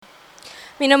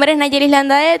Mi nombre es Nayeris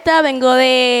Landaeta, vengo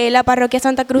de la parroquia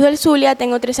Santa Cruz del Zulia,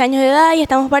 tengo 13 años de edad y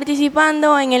estamos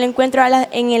participando en el encuentro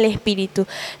en el Espíritu,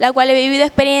 la cual he vivido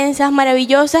experiencias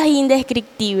maravillosas e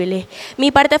indescriptibles.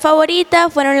 Mi parte favorita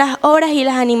fueron las obras y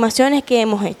las animaciones que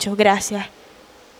hemos hecho. Gracias.